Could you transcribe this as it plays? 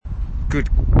good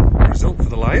result for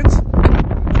the Lions.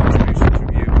 Contribution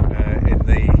from you in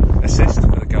the assist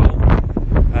for the goal.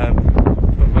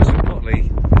 But most importantly,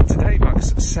 today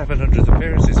marks 700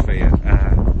 appearances for you.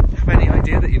 Have any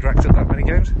idea that you'd racked up that many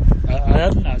games? I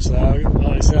hadn't actually.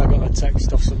 Like I say, I got a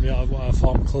text off somebody at a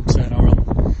former club saying I were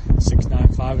on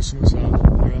 695 or something, so I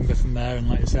remember from there. And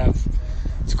like I say, I've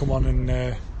to come on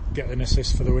and get an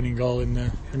assist for the winning goal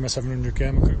in my 700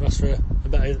 game. I couldn't ask for a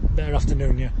better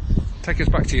afternoon, yeah. Take us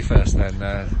back to you first then.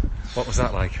 What was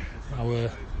that like? I was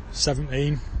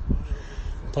 17,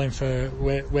 playing for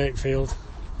Wakefield,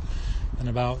 and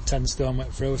about 10 stone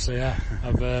went through. So yeah,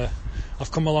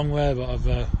 I've come a long way, but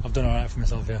I've done all right for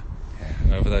myself. Yeah.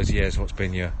 Over those years, what's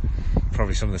been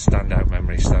probably some of the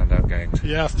standout games?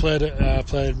 Yeah, I've played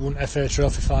won FA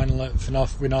Trophy final with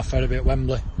North Ferriby at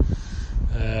Wembley.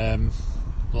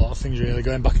 A lot of things really.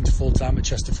 Going back into full time at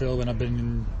Chesterfield when I've been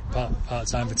in part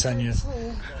time for 10 years.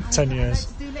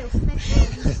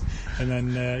 And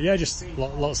then just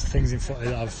lots of things in footy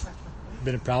that I've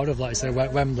been proud of. Like I say,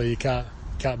 Wembley, you can't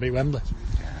beat Wembley.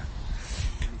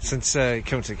 Since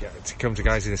come to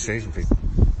Guiseley this season, it's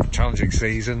been a challenging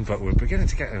season, but we're beginning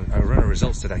to get a run of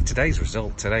results today. Today's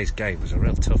game was a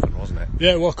real tough one, wasn't it?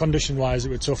 Yeah, well, condition wise it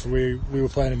was tough. We were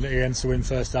playing against to win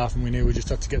first half, and we knew we just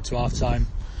had to get to half time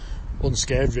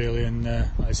unscathed really, and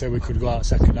like I say, we could go out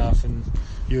second half and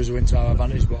use a win to our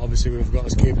advantage, but obviously we've got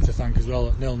his keeper to thank as well.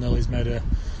 At 0-0 he's made a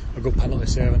good penalty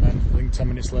save, and then I think 10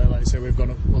 minutes later, like I say, we've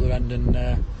gone up the other end and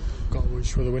got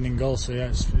which were the winning goal. So yeah,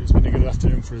 it's been a good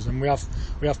afternoon for us, and we have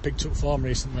picked up form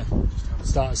recently.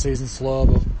 Start of the season slow,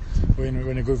 but we're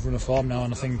in a good run of form now,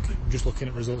 and I think just looking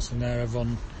at results from there,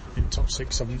 everyone in top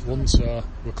 6, 7th won, so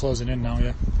we're closing in now.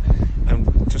 Yeah.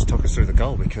 And just talk us through the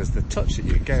goal, because the touch that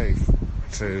you gave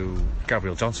to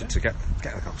Gabriel Johnson to get the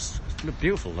goal, a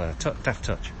beautiful deft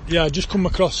touch. Yeah, I just come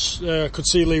across, could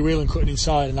see Lee Whelan cutting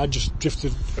inside, and I just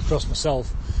drifted across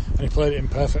myself, and he played it in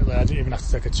perfectly. I didn't even have to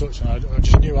take a touch, and I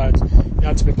just knew it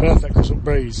had to be perfect because up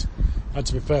breeze it had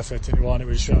to be perfect, and it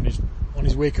was just on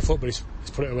his weaker foot, but he's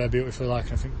put it away beautifully. Like,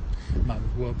 and I think it might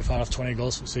work before I have 20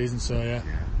 goals for the season. So yeah,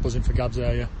 buzzing for Gabs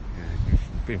there. Yeah,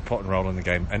 been important role in the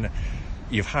game, and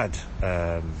you've had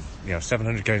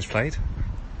 700 games played.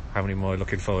 How many more are you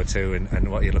looking forward to,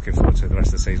 and what are you looking forward to the rest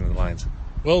of the season with the Lions?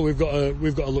 Well, we've got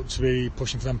to look to be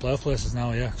pushing for them playoff places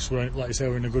now, yeah. Because like you say,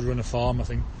 we're in a good run of form. I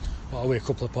think we're a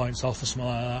couple of points off or something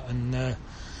like that, and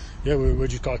we've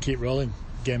just got to keep rolling,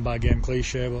 game by game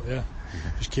cliche, but yeah,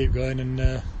 just keep going, and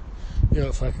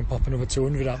hopefully I can pop another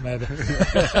 200 out maybe.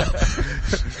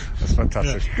 That's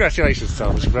fantastic. Yeah. Congratulations,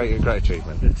 Tom. It's a great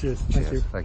achievement. Yeah, cheers. Thank you.